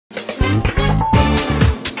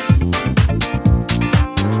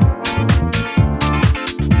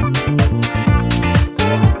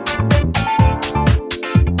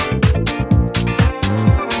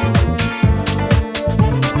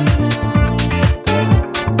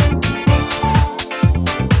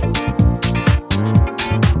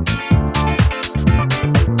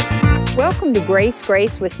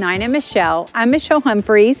Grace with Nina and Michelle. I'm Michelle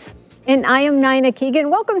Humphreys. And I am NinaKeegan.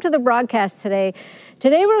 Welcome to the broadcast today.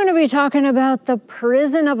 Today we're going to be talking about the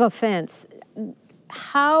prison of offense.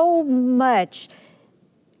 How much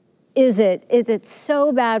is it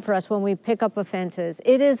so bad for us when we pick up offenses?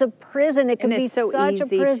 It is a prison. It can be so such a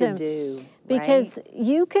prison. to do, because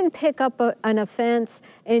you can pick up an offense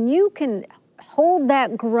and you can hold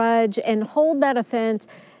that grudge and hold that offense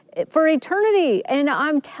for eternity. And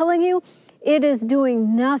I'm telling you, it is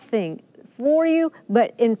doing nothing for you,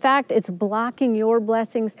 but in fact, it's blocking your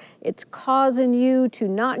blessings. It's causing you to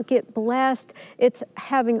not get blessed. It's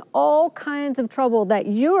having all kinds of trouble that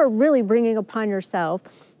you're really bringing upon yourself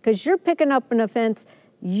because you're picking up an offense.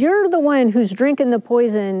 You're the one who's drinking the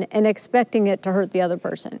poison and expecting it to hurt the other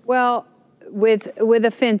person. Well, with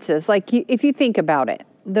offenses, like if you think about it,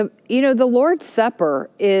 the Lord's Supper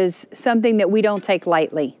is something that we don't take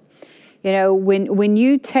lightly. You know, when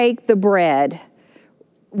you take the bread,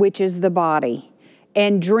 which is the body,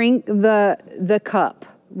 and drink the cup,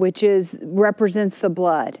 which represents the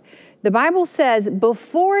blood, the Bible says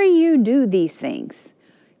before you do these things,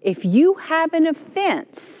 if you have an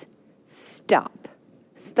offense, stop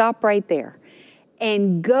right there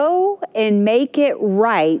and go and make it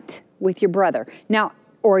right with your brother. Now,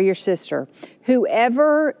 or your sister,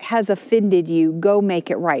 whoever has offended you, go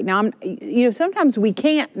make it right. Now, sometimes we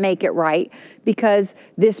can't make it right because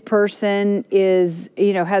this person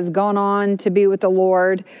has gone on to be with the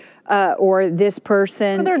Lord, or this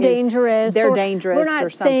person they're dangerous. They're dangerous. We're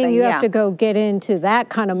not saying you have to go get into that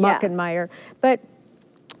kind of muck and mire, but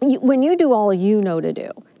when you do all you know to do,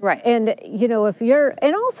 right? And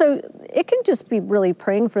and also it can just be really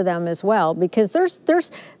praying for them as well, because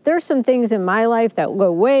there's some things in my life that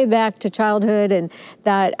go way back to childhood, and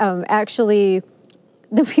that actually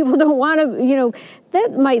the people don't want to,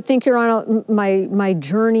 that might think you're on my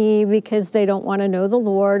journey because they don't want to know the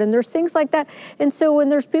Lord, and there's things like that. And so when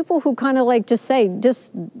there's people who kind of like just say, we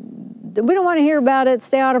don't want to hear about it,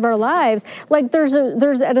 stay out of our lives. Like there's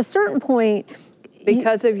at a certain point,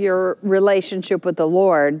 because of your relationship with the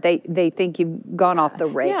Lord, they think you've gone off the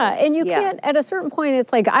rails. Yeah, and you can't, at a certain point,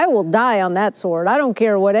 it's like, I will die on that sword. I don't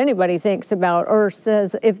care what anybody thinks about or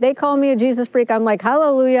says. If they call me a Jesus freak, I'm like,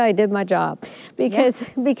 hallelujah, I did my job.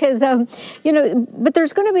 Because but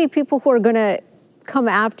there's going to be people who are going to come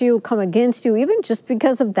after you, come against you, even just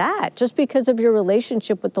because of that, just because of your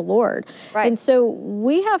relationship with the Lord. Right. And so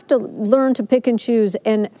we have to learn to pick and choose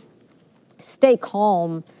and stay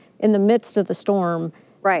calm in the midst of the storm.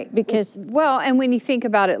 Right. Because, and when you think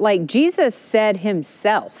about it, like Jesus said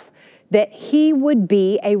himself that he would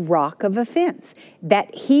be a rock of offense,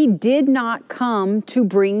 that he did not come to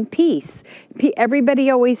bring peace.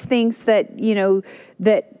 Everybody always thinks that,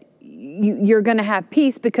 that you're going to have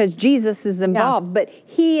peace because Jesus is involved, but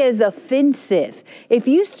he is offensive. If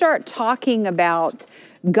you start talking about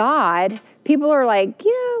God, people are like,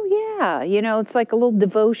 it's like a little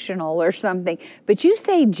devotional or something. But you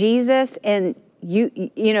say Jesus, and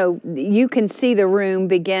you can see the room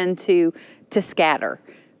begin to scatter,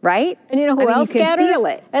 right? And who else scatters feel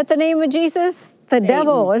it at the name of Jesus? The Satan.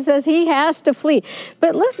 devil. It says he has to flee.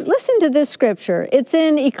 But listen to this scripture. It's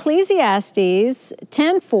in Ecclesiastes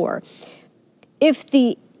 10:4. If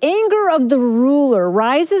the anger of the ruler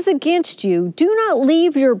rises against you, do not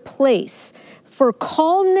leave your place, for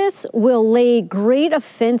calmness will lay great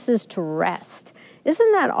offenses to rest.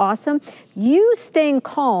 Isn't that awesome? You staying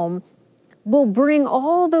calm will bring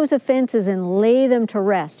all those offenses and lay them to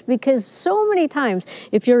rest. Because so many times,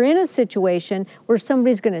 if you're in a situation where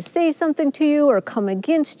somebody's going to say something to you or come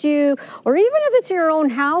against you, or even if it's your own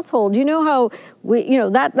household, you know how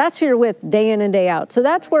that's who you're with day in and day out. So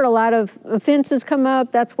that's where a lot of offenses come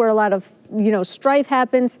up. That's where a lot of strife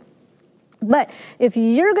happens. But if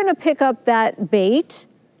you're going to pick up that bait,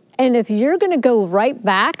 and if you're going to go right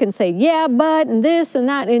back and say, yeah, but, and this and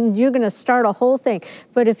that, and you're going to start a whole thing.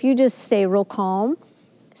 But if you just stay real calm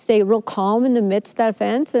in the midst of that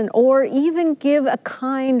offense, or even give a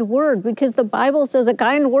kind word, because the Bible says a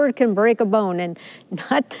kind word can break a bone. And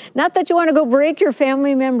not that you want to go break your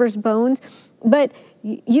family member's bones, but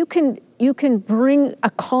you can bring a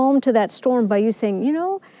calm to that storm by you saying,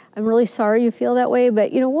 I'm really sorry you feel that way,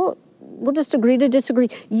 but we'll just agree to disagree.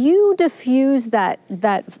 You diffuse that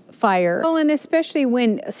fire. Well, and especially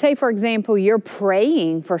when, say, for example, you're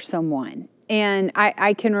praying for someone. And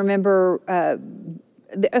I can remember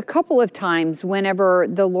a couple of times whenever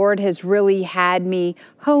the Lord has really had me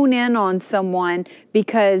hone in on someone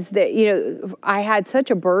because I had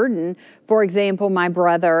such a burden. For example, my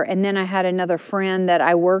brother, and then I had another friend that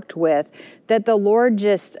I worked with, that the Lord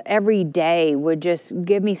just every day would just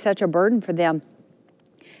give me such a burden for them.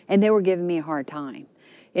 and they were giving me a hard time.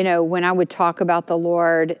 You know, when I would talk about the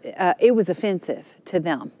Lord, it was offensive to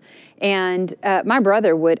them. And my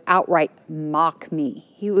brother would outright mock me.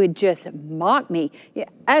 He would just mock me,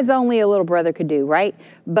 as only a little brother could do, right?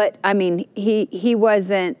 But I mean, he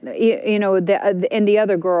wasn't, you know, and the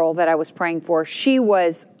other girl that I was praying for, she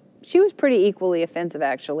was pretty equally offensive,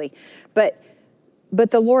 actually. But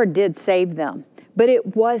the Lord did save them. But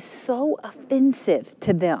it was so offensive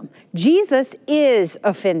to them. Jesus is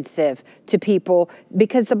offensive to people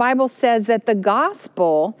because the Bible says that the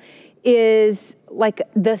gospel is like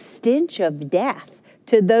the stench of death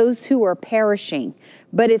to those who are perishing,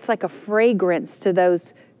 but it's like a fragrance to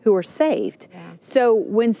those who are saved. Yeah. So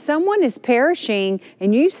when someone is perishing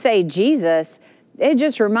and you say Jesus, it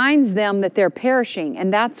just reminds them that they're perishing,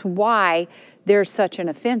 and that's why there's such an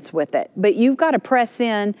offense with it. But you've got to press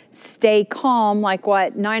in, stay calm, like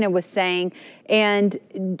what Nina was saying,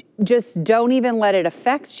 and just don't even let it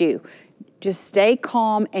affect you. Just stay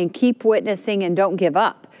calm and keep witnessing and don't give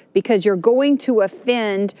up, because you're going to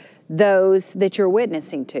offend those that you're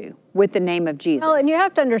witnessing to with the name of Jesus. Well, and you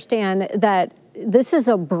have to understand that this is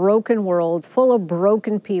a broken world full of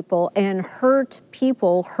broken people, and hurt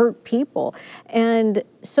people hurt people. And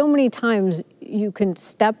so many times you can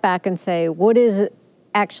step back and say, what is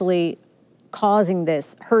actually causing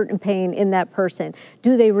this hurt and pain in that person?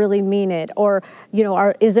 Do they really mean it? Or, you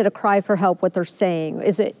know, is it a cry for help what they're saying?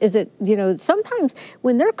 Is it, you know, sometimes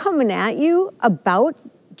when they're coming at you about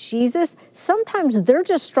Jesus, sometimes they're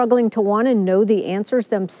just struggling to want to know the answers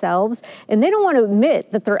themselves, and they don't want to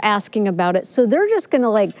admit that they're asking about it. So they're just going to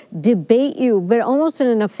like debate you, but almost in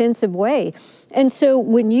an offensive way. And so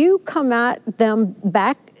when you come at them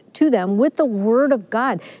back to them with the word of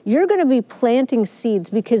God, you're going to be planting seeds,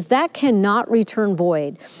 because that cannot return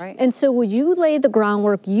void. Right. And so when you lay the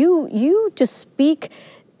groundwork, you just speak,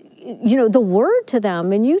 you know, the word to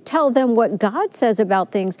them, and you tell them what God says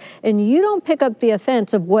about things, and you don't pick up the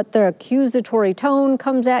offense of what the accusatory tone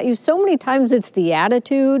comes at you. So many times it's the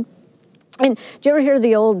attitude. And do you ever hear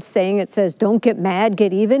the old saying, it says, don't get mad,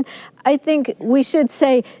 get even? I think we should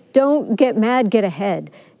say, don't get mad, get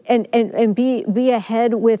ahead. And be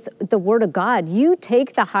ahead with the word of God. You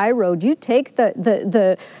take the high road, you take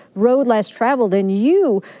the road less traveled, and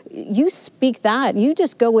you speak that. You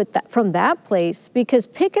just go with that from that place, because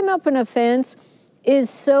picking up an offense is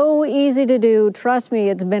so easy to do. Trust me,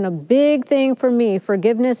 it's been a big thing for me.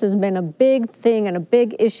 Forgiveness has been a big thing and a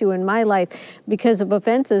big issue in my life because of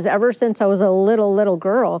offenses ever since I was a little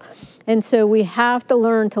girl. And so we have to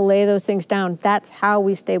learn to lay those things down. That's how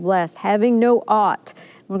we stay blessed, having no ought.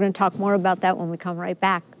 We're going to talk more about that when we come right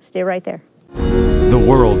back. Stay right there. The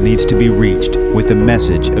world needs to be reached with the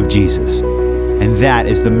message of Jesus. And that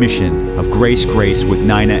is the mission of Grace with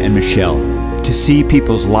Nina and Michelle, to see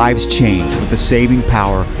people's lives change with the saving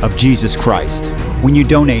power of Jesus Christ. When you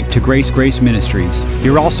donate to Grace Ministries,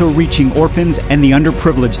 you're also reaching orphans and the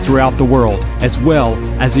underprivileged throughout the world, as well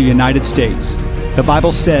as the United States. The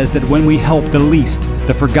Bible says that when we help the least,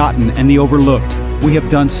 the forgotten, and the overlooked, we have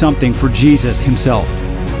done something for Jesus himself.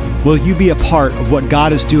 Will you be a part of what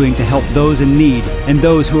God is doing to help those in need and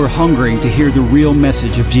those who are hungering to hear the real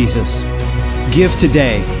message of Jesus? Give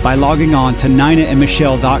today by logging on to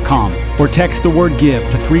ninaandmichelle.com or text the word GIVE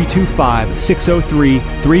to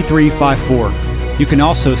 325-603-3354. You can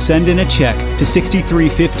also send in a check to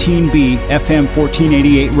 6315B FM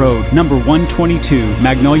 1488 Road, number 122,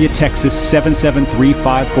 Magnolia, Texas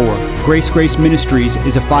 77354. Grace Ministries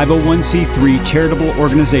is a 501c3 charitable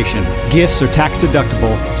organization. Gifts are tax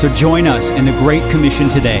deductible, so join us in the Great Commission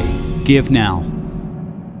today. Give now.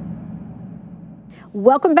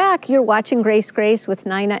 Welcome back. You're watching Grace with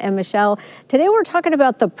Nina and Michelle. Today we're talking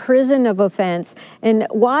about the prison of offense. And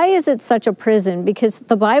why is it such a prison? Because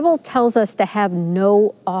the Bible tells us to have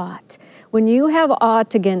no ought. When you have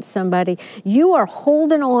ought against somebody, you are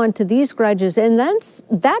holding on to these grudges, and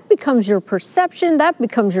that becomes your perception, that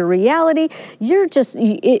becomes your reality. You're just,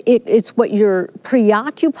 it's what you're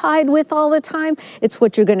preoccupied with all the time. It's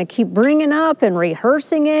what you're going to keep bringing up and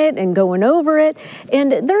rehearsing it and going over it.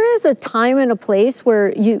 And there is a time and a place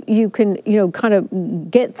where you can, kind of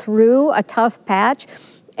get through a tough patch.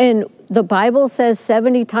 And the Bible says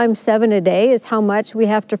 70 times 7 a day is how much we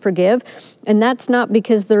have to forgive. And that's not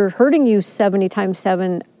because they're hurting you 70 times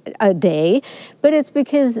 7 a day, but it's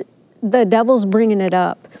because the devil's bringing it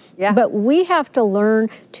up. Yeah. But we have to learn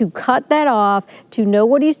to cut that off, to know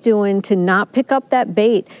what he's doing, to not pick up that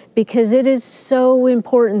bait, because it is so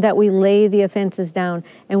important that we lay the offenses down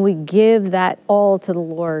and we give that all to the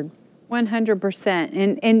Lord.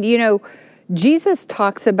 100%. And Jesus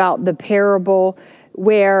talks about the parable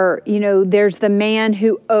where, there's the man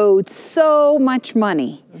who owed so much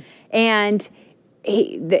money, and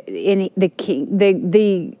the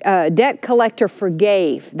debt collector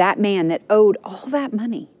forgave that man that owed all that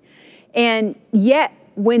money. And yet,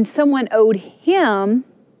 when someone owed him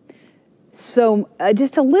just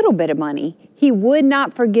a little bit of money, he would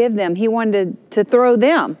not forgive them. He wanted to throw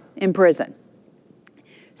them in prison.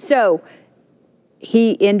 So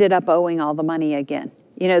he ended up owing all the money again.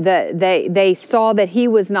 They saw that he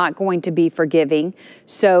was not going to be forgiving,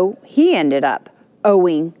 so he ended up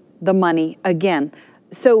owing the money again.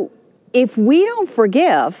 So if we don't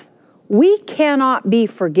forgive, we cannot be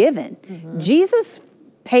forgiven. Mm-hmm. Jesus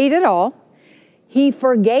paid it all. He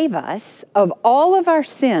forgave us of all of our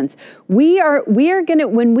sins. We are going to,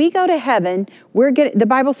 when we go to heaven, the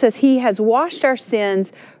Bible says he has washed our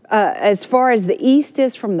sins as far as the east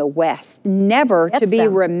is from the west, never to be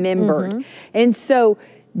remembered. Mm-hmm. And so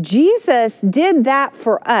Jesus did that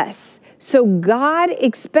for us. So God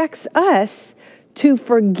expects us to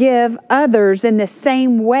forgive others in the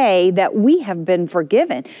same way that we have been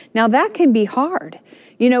forgiven. Now that can be hard.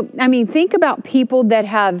 Think about people that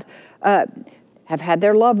have had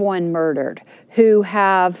their loved one murdered, who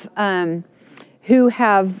have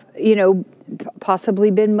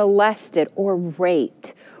possibly been molested or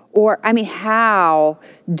raped. Or, how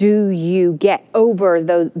do you get over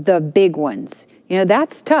the big ones?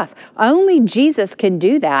 That's tough. Only Jesus can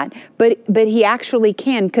do that, but he actually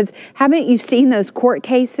can. Because haven't you seen those court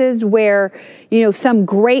cases where, some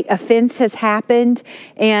great offense has happened,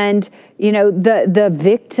 and, the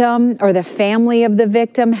victim or the family of the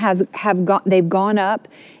victim they've gone up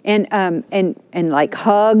and like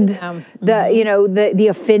hugged the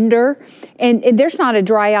offender, and there's not a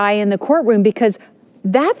dry eye in the courtroom because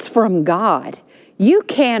that's from God. You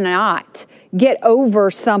cannot get over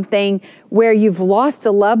something where you've lost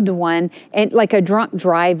a loved one, and like a drunk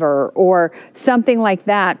driver or something like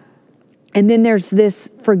that. And then there's this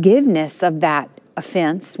forgiveness of that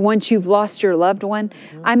offense once you've lost your loved one.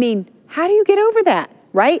 Mm-hmm. How do you get over that,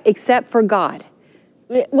 right? Except for God.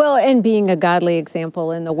 Well, and being a godly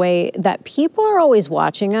example in the way that people are always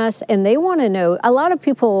watching us, and they want to know. A lot of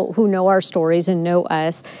people who know our stories and know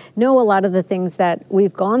us know a lot of the things that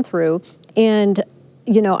we've gone through. And,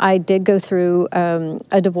 I did go through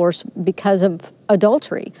a divorce because of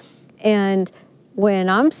adultery. And when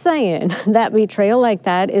I'm saying that betrayal like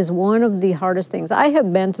that is one of the hardest things, I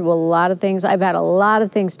have been through a lot of things. I've had a lot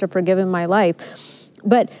of things to forgive in my life.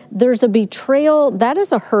 But there's a betrayal, that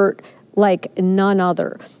is a hurt like none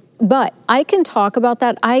other. But I can talk about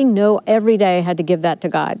that. I know every day I had to give that to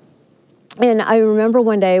God. And I remember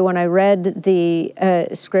one day when I read the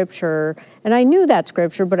scripture, and I knew that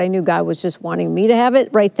scripture, but I knew God was just wanting me to have it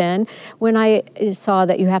right then, when I saw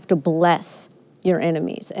that you have to bless your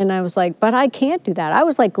enemies. And I was like, but I can't do that. I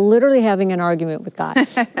was like literally having an argument with God.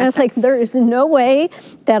 And I was like, there is no way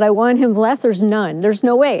that I want him blessed. There's none. There's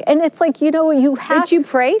no way. And it's like, you have. But you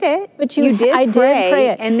prayed it. But I did pray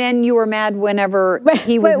it. And then you were mad whenever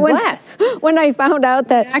he was blessed. When I found out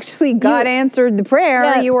that. Actually, God answered the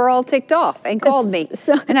prayer, you were all ticked off and called me.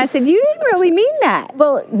 And I said, you didn't really mean that.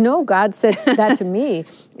 Well, no, God said that to me.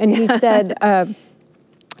 And he said,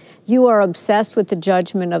 you are obsessed with the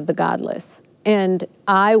judgment of the godless. And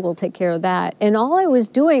I will take care of that. And all I was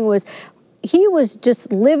doing was, he was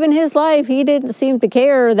just living his life. He didn't seem to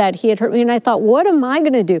care that he had hurt me. And I thought, what am I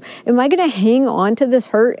going to do? Am I going to hang on to this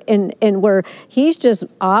hurt? And where he's just,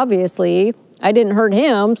 obviously, I didn't hurt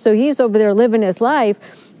him, so he's over there living his life.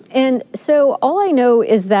 And so all I know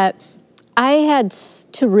is that I had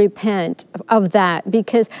to repent of that,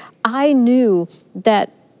 because I knew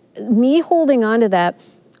that me holding on to that,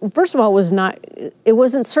 first of all, it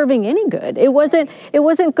wasn't serving any good. It wasn't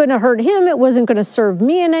going to hurt him. It wasn't going to serve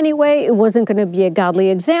me in any way. It wasn't going to be a godly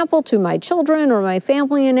example to my children or my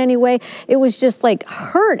family in any way. It was just like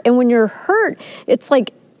hurt. And when you're hurt, it's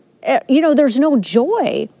like, there's no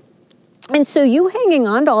joy. And so you hanging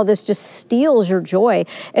on to all this just steals your joy.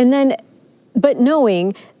 And then, but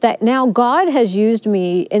knowing that now God has used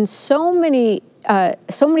me in so many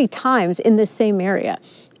times in this same area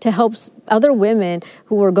to help other women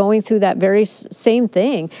who are going through that very same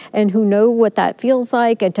thing, and who know what that feels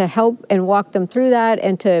like, and to help and walk them through that,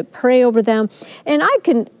 and to pray over them. And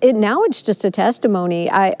now it's just a testimony.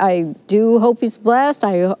 I do hope he's blessed.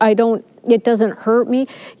 It doesn't hurt me.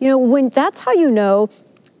 When that's how you know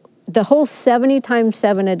the whole 70 times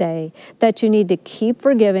 7 a day, that you need to keep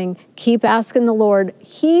forgiving, keep asking the Lord.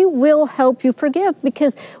 He will help you forgive,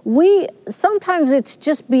 because sometimes it's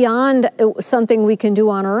just beyond something we can do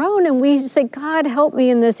on our own. And we say, God, help me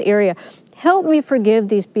in this area. help me forgive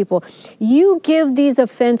these people. You give these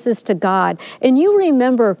offenses to God, and you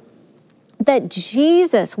remember that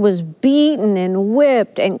Jesus was beaten and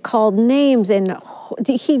whipped and called names, and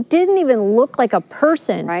he didn't even look like a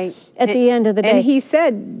person at the end of the day. And he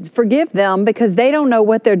said, forgive them because they don't know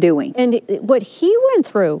what they're doing. And what he went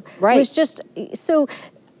through was just, so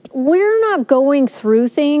we're not going through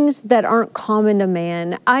things that aren't common to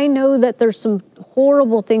man. I know that there's some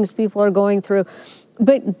horrible things people are going through,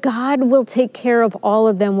 but God will take care of all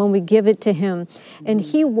of them when we give it to him. And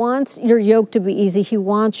he wants your yoke to be easy. He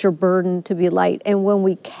wants your burden to be light. And when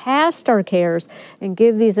we cast our cares and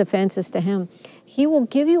give these offenses to him, he will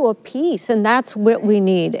give you a peace. And that's what we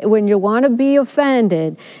need. When you want to be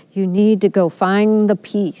offended, you need to go find the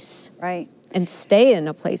peace. Right. And stay in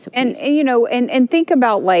a place of peace. And you know, and think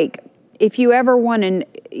about, like, if you ever want to,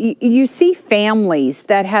 you see families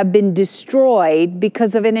that have been destroyed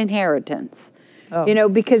because of an inheritance. Oh. You know,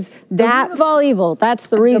 because that's of all evil. That's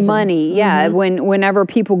the reason. The money, yeah. Whenever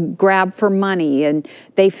people grab for money and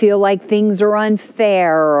they feel like things are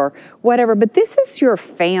unfair or whatever. But this is your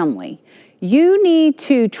family. You need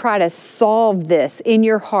to try to solve this in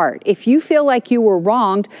your heart. If you feel like you were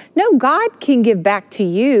wronged, no, God can give back to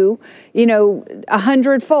you, you know,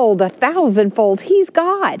 100-fold, 1,000-fold. He's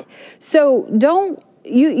God. So don't,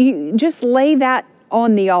 you just lay that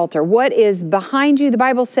on the altar. What is behind you, the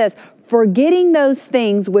Bible says, forgetting those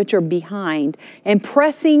things which are behind and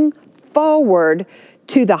pressing forward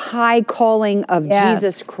to the high calling of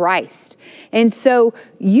Jesus Christ. And so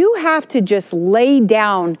you have to just lay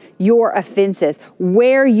down your offenses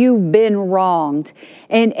where you've been wronged.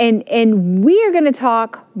 And we are going to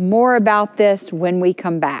talk more about this when we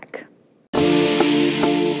come back.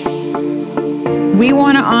 We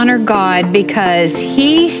want to honor God because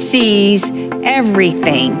he sees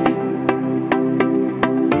everything.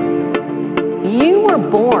 You were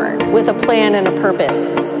born with a plan and a purpose.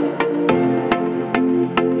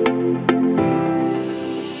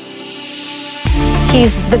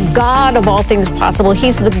 He's the God of all things possible.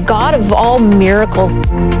 He's the God of all miracles.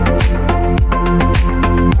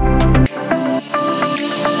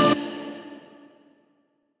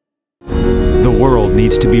 The world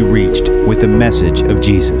needs to be reached with the message of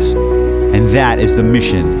Jesus. And that is the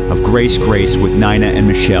mission of Grace with Nina and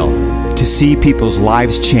Michelle. To see people's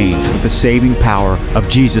lives change with the saving power of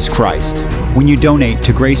Jesus Christ. When you donate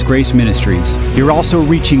to Grace Ministries, you're also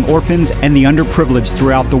reaching orphans and the underprivileged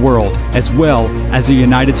throughout the world, as well as the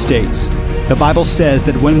United States. The Bible says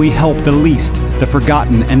that when we help the least, the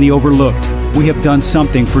forgotten, and the overlooked, we have done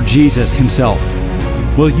something for Jesus himself.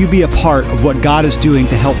 Will you be a part of what God is doing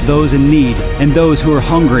to help those in need and those who are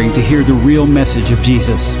hungering to hear the real message of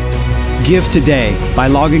Jesus? Give today by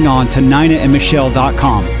logging on to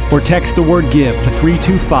NinaandMichelle.com or text the word GIVE to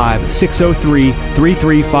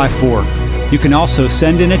 325-603-3354. You can also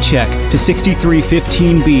send in a check to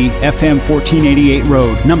 6315B FM 1488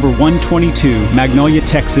 Road, number 122, Magnolia,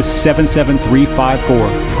 Texas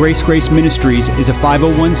 77354. Grace Ministries is a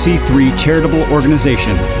 501c3 charitable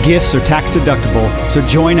organization. Gifts are tax deductible, so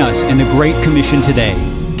join us in the Great Commission today.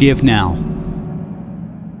 Give now.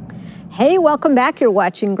 Hey, welcome back. You're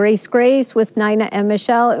watching Grace with Nina and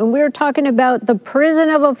Michelle, and we're talking about the prison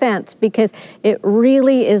of offense, because it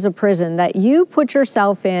really is a prison that you put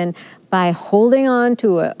yourself in by holding on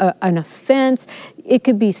to an offense. It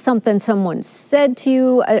could be something someone said to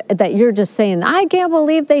you that you're just saying, I can't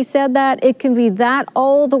believe they said that. It can be that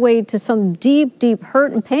all the way to some deep, deep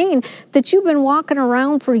hurt and pain that you've been walking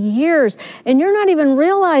around for years, and you're not even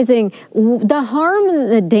realizing the harm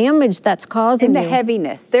and the damage that's causing and the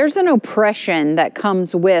heaviness. There's an oppression that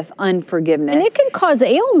comes with unforgiveness. And it can cause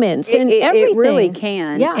ailments and everything. It really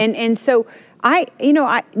can. Yeah. And so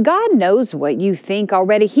God knows what you think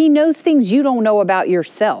already. He knows things you don't know about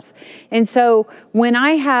yourself. And so when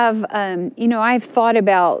I have, I've thought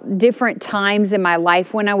about different times in my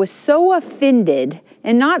life when I was so offended,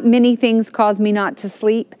 and not many things caused me not to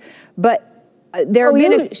sleep, but there have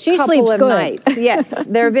been a couple of nights. Yes,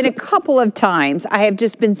 there have been a couple of times I have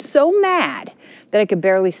just been so mad that I could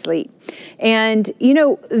barely sleep. And,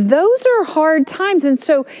 those are hard times. And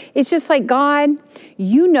so it's just like, God,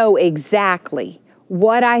 you know exactly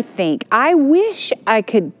what I think. I wish I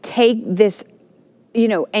could take this,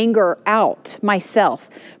 anger out myself,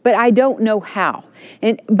 but I don't know how.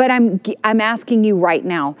 But I'm asking you right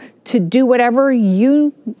now to do whatever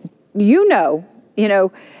you know,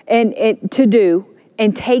 and to do,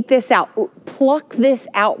 and take this out, pluck this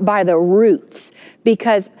out by the roots,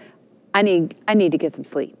 because I need to get some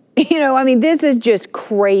sleep. You know, I mean, this is just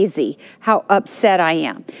crazy how upset I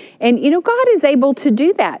am. And, you know, God is able to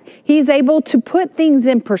do that. He's able to put things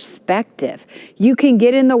in perspective. You can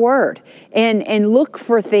get in the Word and look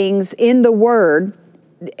for things in the Word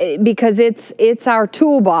because it's our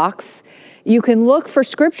toolbox. You can look for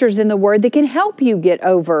scriptures in the Word that can help you get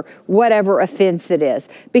over whatever offense it is.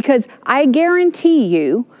 Because I guarantee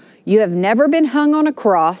you, you have never been hung on a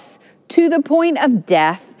cross to the point of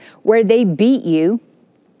death where they beat you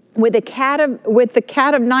with the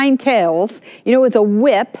cat of nine tails, you know, it was a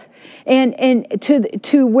whip, and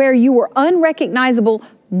to where you were unrecognizable.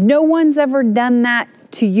 No one's ever done that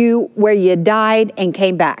to you where you died and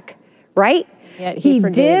came back, right? Yet he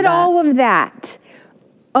did all of that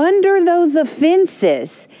under those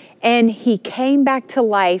offenses, and he came back to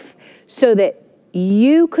life so that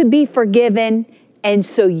you could be forgiven and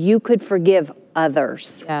so you could forgive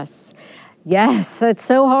others. Yes. Yes, it's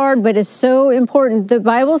so hard, but it's so important. The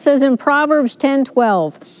Bible says in Proverbs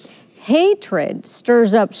 10:12, hatred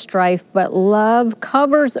stirs up strife, but love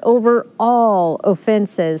covers over all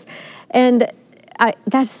offenses. And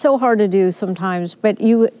that's so hard to do sometimes, but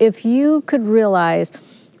if you could realize,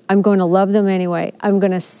 I'm going to love them anyway. I'm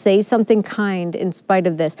going to say something kind in spite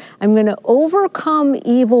of this. I'm going to overcome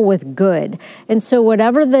evil with good. And so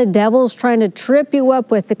whatever the devil's trying to trip you up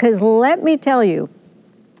with, because let me tell you,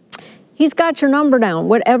 he's got your number down.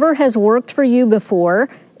 Whatever has worked for you before,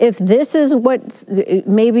 if this is what,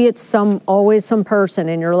 maybe it's always some person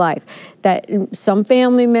in your life, that some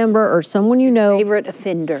family member or someone you know. Favorite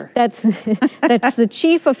offender. That's the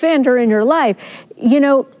chief offender in your life. You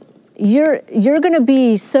know, you're going to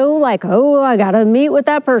be so like, oh, I got to meet with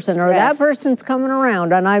that person, or that person's coming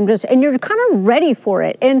around, and you're kind of ready for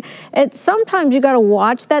it. And sometimes you got to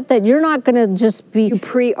watch that you're not going to just be. You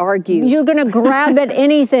pre-argue. You're going to grab at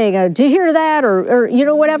anything. Did you hear that? Or you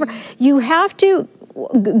know, whatever. You have to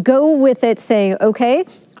go with it saying, okay,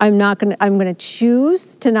 I'm going to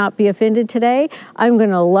choose to not be offended today. I'm going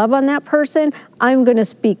to love on that person. I'm going to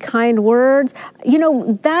speak kind words. You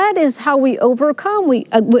know, that is how we overcome. We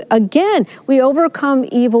overcome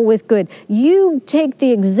evil with good. You take the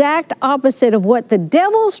exact opposite of what the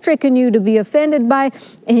devil's tricking you to be offended by,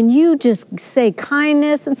 and you just say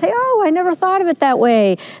kindness and say, oh, I never thought of it that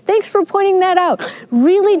way. Thanks for pointing that out.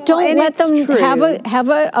 Really don't let them have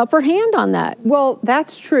an upper hand on that. Well,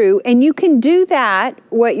 that's true. And you can do that,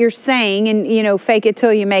 what you're saying, and, you know, fake it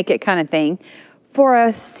till you make it kind of thing, for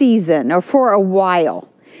a season or for a while.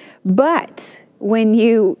 But when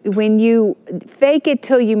you fake it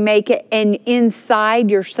till you make it, and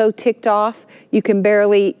inside you're so ticked off you can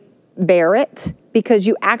barely bear it because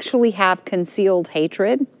you actually have concealed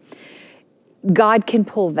hatred, God can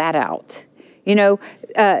pull that out. You know,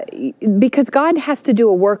 because God has to do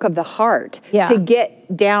a work of the heart to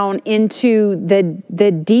get down into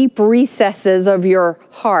the deep recesses of your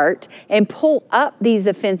heart and pull up these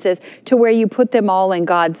offenses to where you put them all in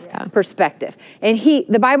God's perspective. And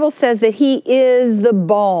the Bible says that He is the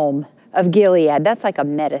balm of Gilead. That's like a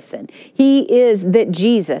medicine. That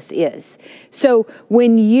Jesus is. So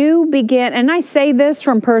when you begin, and I say this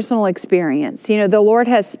from personal experience, you know, the Lord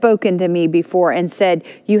has spoken to me before and said,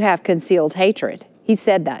 you have concealed hatred. He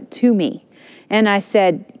said that to me. And I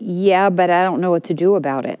said, yeah, but I don't know what to do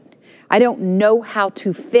about it. I don't know how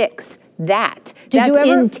to fix that. That's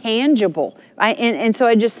intangible. And so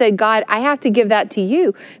I just said, God, I have to give that to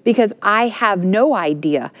you because I have no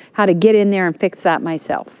idea how to get in there and fix that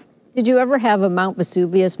myself. Did you ever have a Mount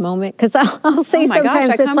Vesuvius moment? Because I'll say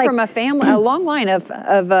sometimes I come from a long line of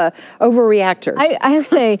overreactors. I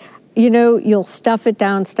say, you know, you'll stuff it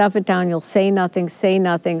down, you'll say nothing,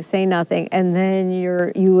 and then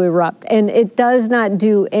you erupt. And it does not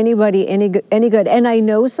do anybody any good. And I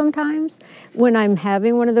know sometimes when I'm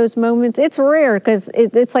having one of those moments, it's rare because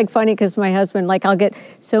it's like funny because my husband, like I'll get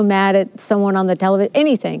so mad at someone on the television,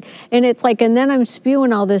 anything. And it's like, and then I'm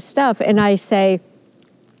spewing all this stuff and I say,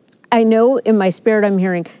 I know in my spirit I'm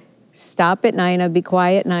hearing, stop it, Nina, be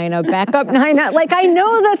quiet, Nina, back up, Nina. Like I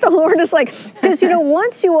know that the Lord is like, because you know,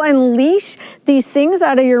 once you unleash these things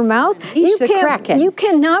out of your mouth, you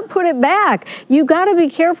cannot put it back. You got to be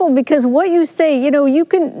careful because what you say, you know,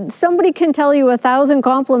 somebody can tell you 1,000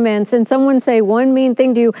 compliments and someone say one mean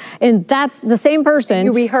thing to you, and that's the same person. And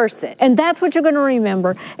you rehearse it. And that's what you're going to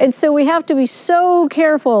remember. And so we have to be so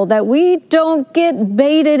careful that we don't get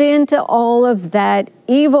baited into all of that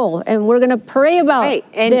evil, and we're going to pray about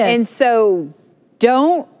this. And so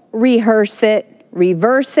don't rehearse it,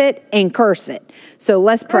 reverse it, and curse it. So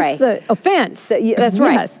let's pray. The offense. That's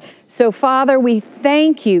right. Yes. So Father, we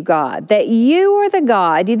thank you, God, that you are the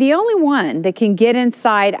God, you're the only one that can get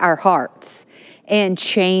inside our hearts and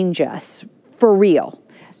change us for real.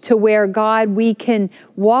 to where, God, we can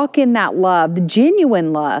walk in that love, the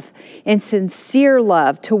genuine love and sincere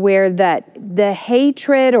love, to where that the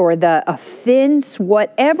hatred or the offense,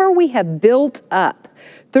 whatever we have built up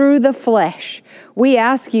through the flesh, we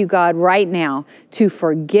ask you, God, right now to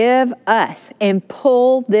forgive us and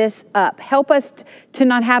pull this up. Help us to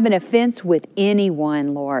not have an offense with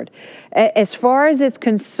anyone, Lord. As far as it's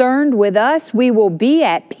concerned with us, we will be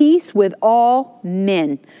at peace with all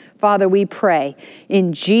men. Father, we pray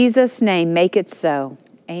in Jesus' name, make it so.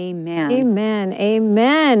 Amen. Amen.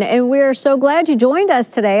 Amen. And we're so glad you joined us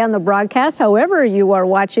today on the broadcast, however you are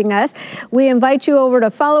watching us. We invite you over to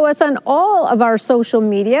follow us on all of our social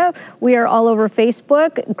media. We are all over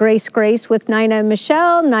Facebook, Grace with Nina and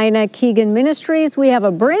Michelle, NinaKeegan Ministries. We have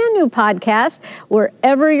a brand new podcast.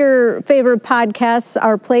 Wherever your favorite podcasts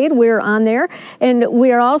are played, we're on there. And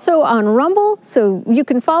we are also on Rumble, so you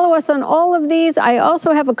can follow us on all of these. I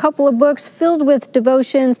also have a couple of books filled with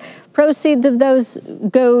devotions. Proceeds of those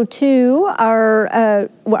go to our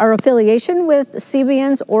affiliation with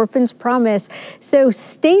CBN's Orphans Promise. So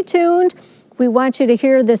stay tuned. We want you to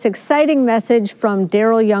hear this exciting message from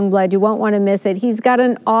Daryl Youngblood. You won't want to miss it. He's got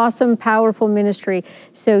an awesome, powerful ministry.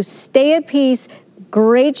 So stay at peace.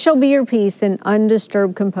 Great shall be your peace and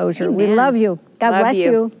undisturbed composure. Amen. We love you. God bless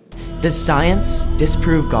you. Does science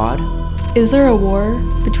disprove God? Is there a war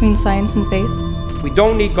between science and faith? We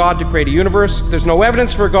don't need God to create a universe. There's no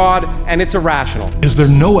evidence for God, and it's irrational. Is there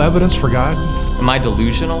no evidence for God? Am I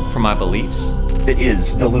delusional for my beliefs? It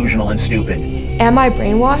is delusional and stupid. Am I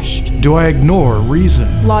brainwashed? Do I ignore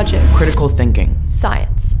reason? Logic. Critical thinking.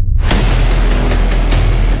 Science.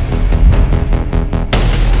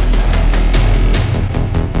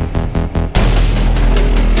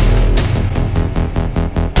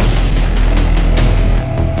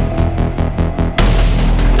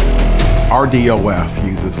 RDOF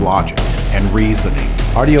uses logic and reasoning.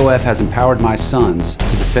 RDOF has empowered my sons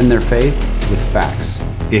to defend their faith with facts.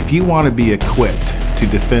 If you want to be equipped to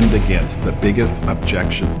defend against the biggest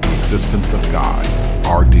objections to the existence of God,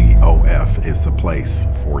 RDOF is the place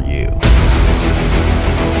for you.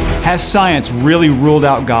 Has science really ruled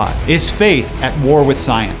out God? Is faith at war with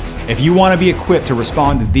science? If you want to be equipped to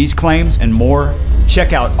respond to these claims and more,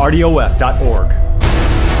 check out RDOF.org.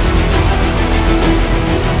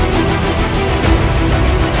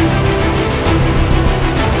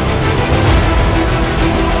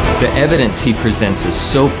 The evidence he presents is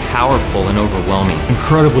so powerful and overwhelming.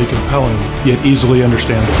 Incredibly compelling, yet easily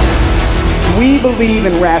understandable. We believe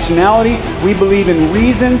in rationality, we believe in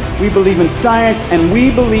reason, we believe in science, and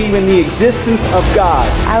we believe in the existence of God.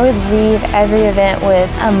 I would leave every event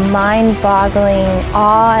with a mind-boggling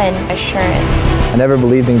awe and assurance. I never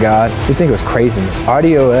believed in God. I just think it was craziness.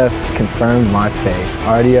 RDOF confirmed my faith.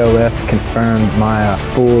 RDOF confirmed my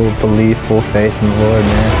full belief, full faith in the Lord,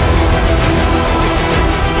 man.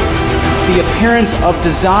 The appearance of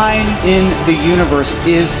design in the universe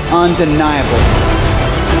is undeniable.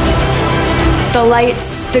 The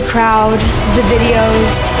lights, the crowd, the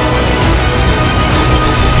videos.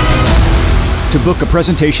 To book a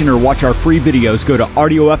presentation or watch our free videos, go to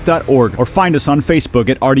RDOF.org or find us on Facebook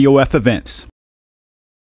at RDOF Events.